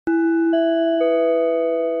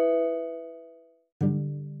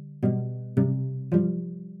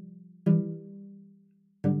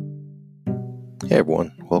Hey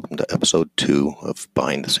everyone, welcome to episode 2 of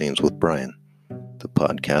Behind the Scenes with Brian, the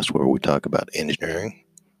podcast where we talk about engineering,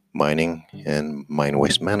 mining, and mine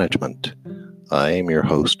waste management. I am your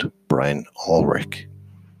host, Brian Ulrich.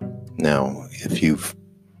 Now, if you've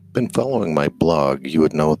been following my blog, you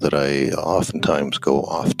would know that I oftentimes go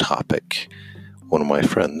off topic. One of my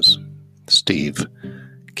friends, Steve,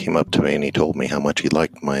 came up to me and he told me how much he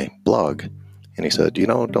liked my blog. And he said,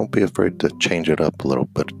 don't be afraid to change it up a little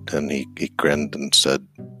bit. And he grinned and said,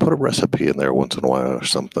 put a recipe in there once in a while or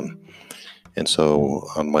something. And so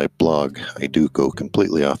on my blog, I do go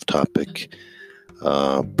completely off topic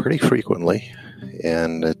pretty frequently.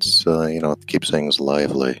 And it's, it keeps things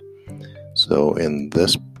lively. So in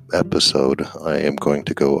this episode, I am going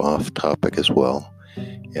to go off topic as well.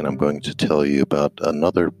 And I'm going to tell you about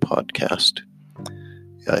another podcast.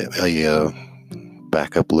 I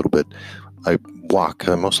back up a little bit. I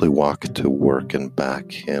mostly walk to work and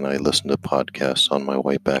back, and I listen to podcasts on my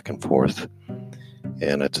way back and forth.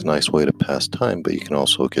 And it's a nice way to pass time, but you can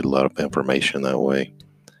also get a lot of information that way.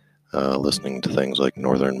 Listening to things like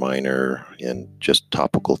Northern Miner and just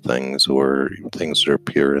topical things or things that are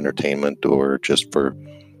pure entertainment or just for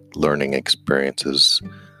learning experiences.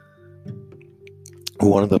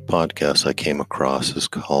 One of the podcasts I came across is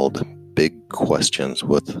called Big Questions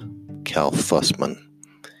with Cal Fussman.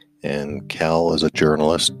 And Cal is a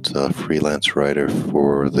journalist, a freelance writer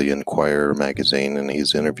for the Enquirer magazine, and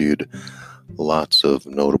he's interviewed lots of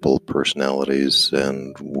notable personalities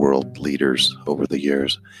and world leaders over the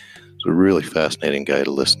years. He's a really fascinating guy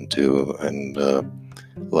to listen to, and a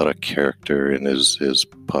lot of character in his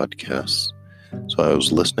podcasts. So I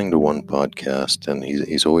was listening to one podcast, and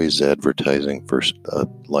he's always advertising for a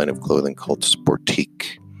line of clothing called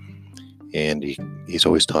Sportique. And he's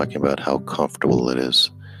always talking about how comfortable it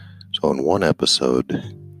is. So in one episode,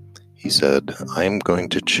 he said, I'm going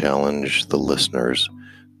to challenge the listeners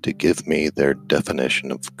to give me their definition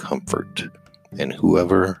of comfort. And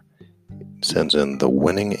whoever sends in the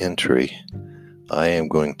winning entry, I am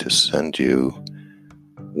going to send you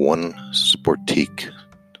one Sportique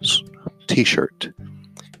t-shirt.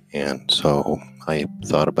 And so I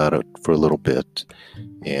thought about it for a little bit,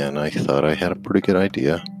 and I thought I had a pretty good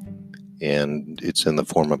idea. And it's in the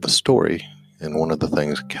form of a story. And one of the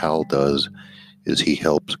things Cal does is he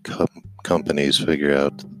helps companies figure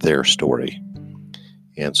out their story.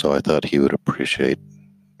 And so I thought he would appreciate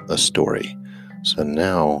a story. So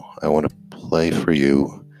now I want to play for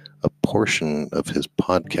you a portion of his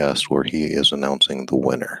podcast where he is announcing the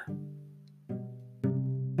winner.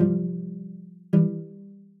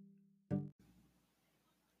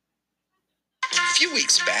 A few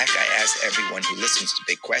weeks back, I asked everyone who listens to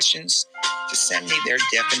Big Questions to send me their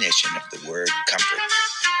definition of the word comfort.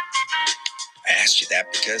 I asked you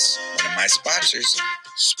that because one of my sponsors,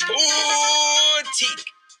 Sportique,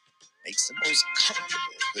 makes the most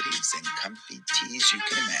comfortable hoodies and comfy tees you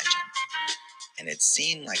can imagine. And it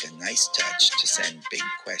seemed like a nice touch to send Big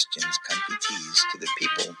Questions comfy tees to the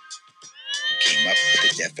people who came up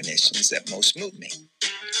with the definitions that most moved me.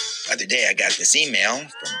 The other day, I got this email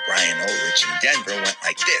from Brian Ulrich in Denver, went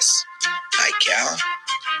like this. Hi, Cal.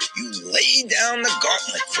 You laid down the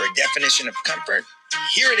gauntlet for a definition of comfort.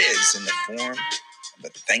 Here it is in the form of a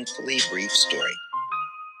thankfully brief story.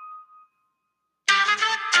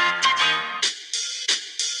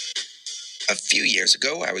 A few years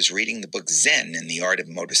ago, I was reading the book Zen and the Art of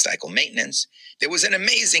Motorcycle Maintenance. There was an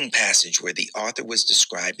amazing passage where the author was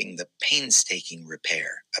describing the painstaking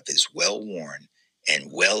repair of his well-worn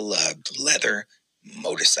and well-loved leather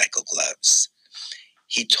motorcycle gloves.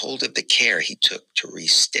 He told of the care he took to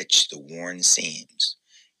restitch the worn seams.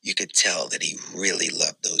 You could tell that he really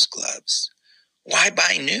loved those gloves. Why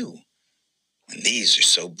buy new when these are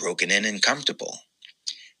so broken in and comfortable?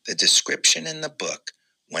 The description in the book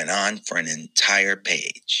went on for an entire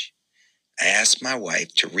page. I asked my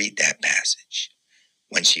wife to read that passage.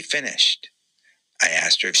 When she finished, I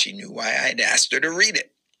asked her if she knew why I'd asked her to read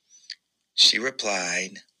it. She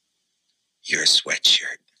replied, "Your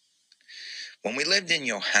sweatshirt." When we lived in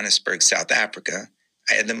Johannesburg, South Africa,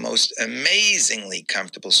 I had the most amazingly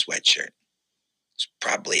comfortable sweatshirt. It was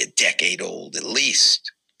probably a decade old at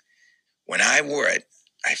least. When I wore it,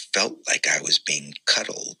 I felt like I was being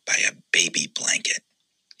cuddled by a baby blanket.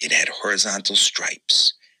 It had horizontal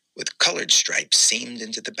stripes, with colored stripes seamed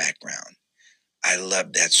into the background. I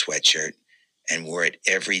loved that sweatshirt and wore it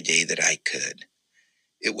every day that I could.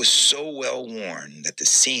 It was so well worn that the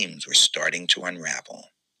seams were starting to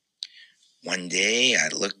unravel. One day I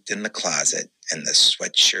looked in the closet and the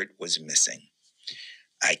sweatshirt was missing.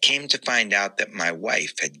 I came to find out that my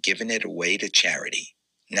wife had given it away to charity.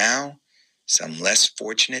 Now, some less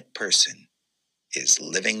fortunate person is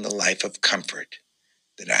living the life of comfort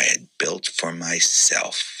that I had built for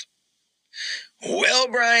myself. Well,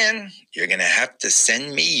 Brian, you're going to have to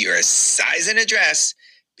send me your size and address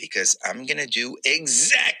because I'm going to do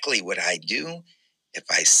exactly what I do if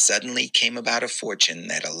I suddenly came about a fortune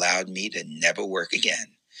that allowed me to never work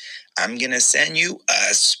again. I'm going to send you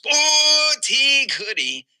a sporty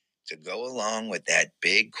hoodie to go along with that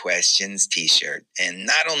Big Questions t-shirt. And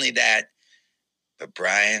not only that, but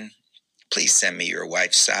Brian, please send me your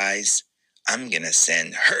wife's size. I'm going to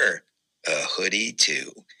send her a hoodie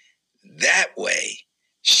too. That way,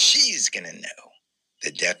 she's going to know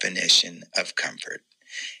the definition of comfort.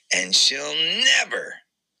 And she'll never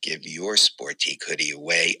give your Sportique hoodie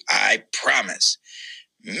away, I promise.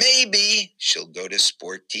 Maybe she'll go to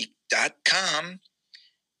Sportique.com,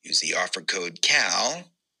 use the offer code CAL,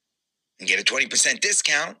 and get a 20%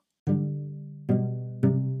 discount.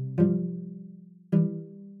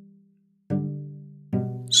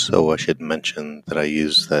 So I should mention that I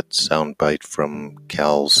use that soundbite from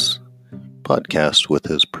Cal's podcast with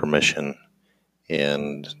his permission,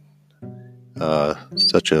 and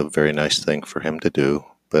such a very nice thing for him to do.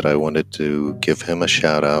 But I wanted to give him a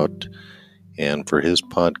shout out, and for his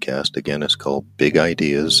podcast, again, it's called Big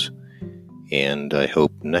Ideas, and I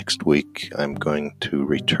hope next week I'm going to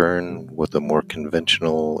return with a more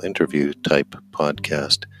conventional interview type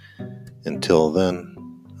podcast. Until then,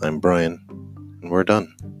 I'm Brian, and we're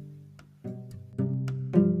done.